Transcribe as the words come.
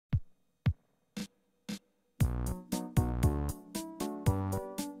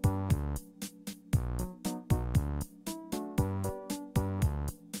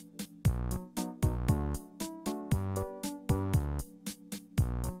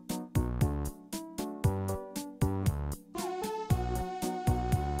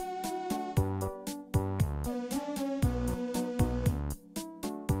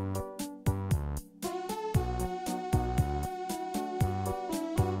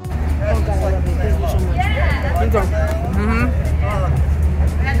Mm-hmm.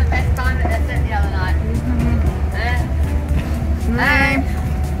 We had the best time at that set the other night. Hey.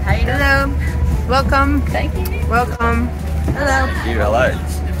 How you doing? Hello. Welcome. Thank you. Welcome. Hello. Thank you. Hello.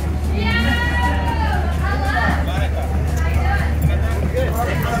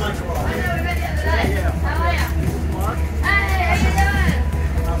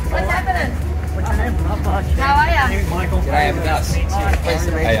 What's happening? What's your name? Not much. How are ya? Michael. G'day, I'm Gus.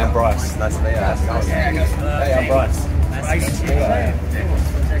 Hey, I'm Bryce. Nice to meet you. How's it going? Hey, I'm Bryce. Nice to meet you.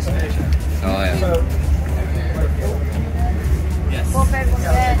 Oh, yeah. Yes.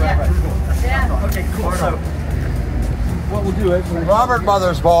 Yeah. Okay, cool. So, what we'll do is Robert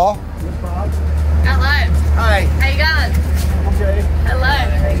Mothersbaugh. Hello. Hi. How you going? okay. Hello.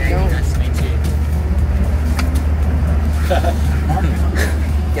 Nice to meet you.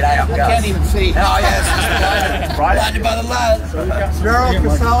 G'day, I'm Gus. I can't even see. Oh, yes. Blinded by the light. Gerald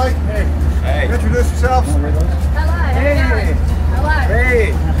Casali. Hey. Introduce yourselves. Hello. How you going? Hello.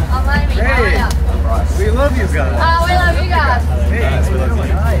 Hey. I'm Amy. How are ya? I'm Bryce. We love you guys. Oh, we love you guys. Nice, we love you.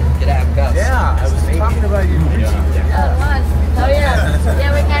 G'day, I'm Gus. Yeah, I was talking about you. Oh, yeah.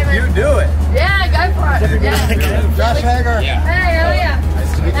 Yeah, we came in. You do it. Yeah, go for it. Yeah. Josh Hager. Hey, how are ya?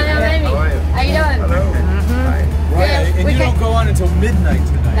 Nice to meet you. Hey, I'm Amy. How you doing? Hello. Hi. Yeah, And we you can- don't go on until midnight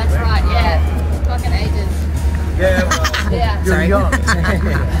tonight. That's right, yeah. Fucking ages. Yeah, well, Yeah. you're young. We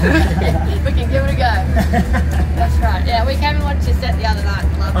can give it a go. That's right. Yeah, we came and watched your set the other night.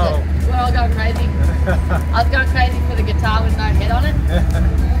 Loved it. We're all going crazy. I was going crazy for the guitar with no head on it.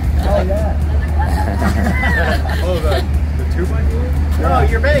 Oh, yeah. Oh, the 2x4? Oh,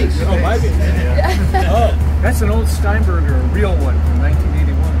 your bass. Oh, my bass. Oh, that's an old Steinberger, a real one from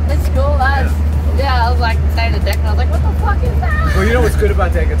 1981. It's cool, lads. Yeah, I was like standing at the deck and I was like, what the fuck is that? Well, you know what's good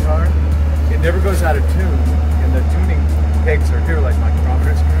about that guitar? It never goes out of tune, and the tuning pegs are here like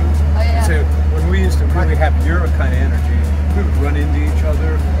micrometer screws. Oh, yeah. So when we used to really have Euro kind of energy, we would run into each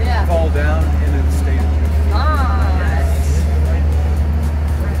other, Yeah. fall down, and then stay in tune.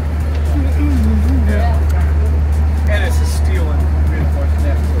 Yeah. And it's a steel and reinforced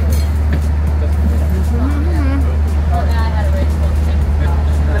neck. So Oh, now I had a race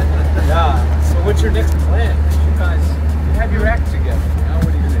yeah. So what's your next plan? You guys, you have your act together. Now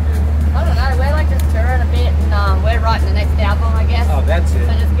what are you gonna do? I don't know, we're like just touring a bit and we're writing the next album, I guess. Oh, that's it.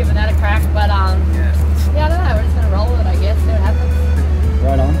 So just giving that a crack, but Yeah. yeah, I don't know, we're just gonna roll with it, I guess, see what happens.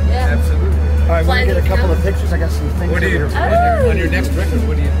 Right on. Yeah. Absolutely. All right, we'll get a couple of Plans. pictures. I got some things. What do you over here. on your next record?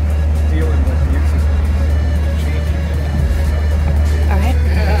 What are you dealing with music? All right.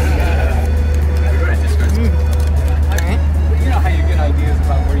 You know how you get ideas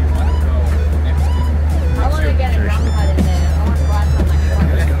about where you want to go next. I want to get a drum cut in there. I want to write something like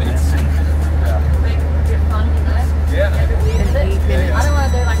make it a bit fun, you know? Yeah. Get a bit weird with it. I don't want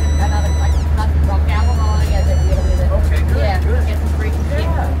to do like another like classic rock album. I want to get a bit weird with it. Okay, good, Yeah, good. get some freaky shit.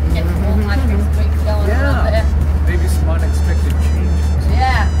 Get some more like tweaks going on there. Maybe some unexpected changes.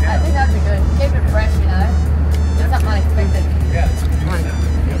 Yeah, I think that'd be good. Keep it fresh, you know? Do something unexpected. Yeah, it's good.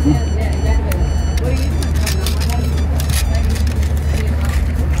 Yeah, exactly. What are you doing?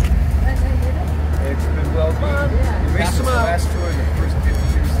 It's been well done. You missed the last tour in the first 50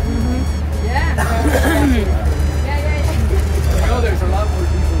 years. Yeah. Yeah. I know there's a lot more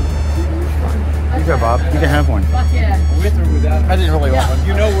people You go, Bob. You can have one. Fuck yeah. with or without. I didn't really want one.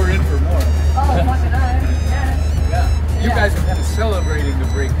 You know we're in for more. Oh, fucking yeah. Yeah. You Yeah. guys are kind of celebrating the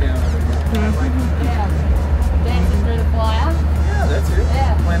breakdown of it. Yeah. Dancing through the flyer. Yeah, that's it.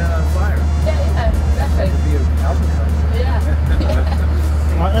 Yeah. Planet on fire. Yeah, exactly. That'd be an album cover. Yeah.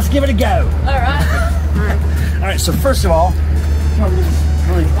 All right, let's give it a go. All right. All right, so first of all,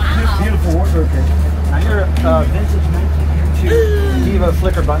 really beautiful wardrobe here. Now you're vintage 1982 Devo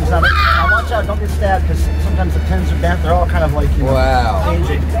flicker buttons. Now watch out, don't get stabbed because sometimes the pins are bent. They're all kind of like, you know, Wow.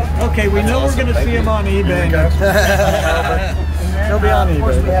 aging. Okay, we know we're going to see them on eBay. They'll be on eBay. Of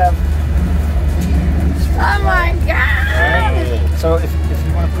course we have. Oh my God. So if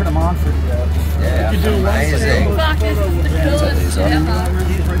you want to put them on for Yeah, you do one amazing. Fuck, this is the coolest shit ever.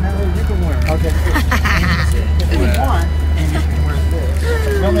 you can wear them. Okay. If you want, and you can wear this.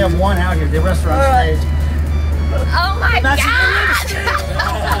 We only have one out here. The rest are on stage. Oh my God.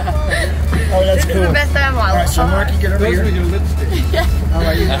 Oh, that's This is cool. the best day of my All right, life. so Marky, get over Those here. with your lipstick. All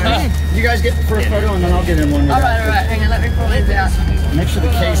right, you guys get the first photo, and then I'll get in one with All that. right. Hang on, let me pull this out. Make sure the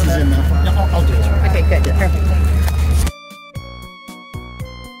case is in there. No, I'll do it.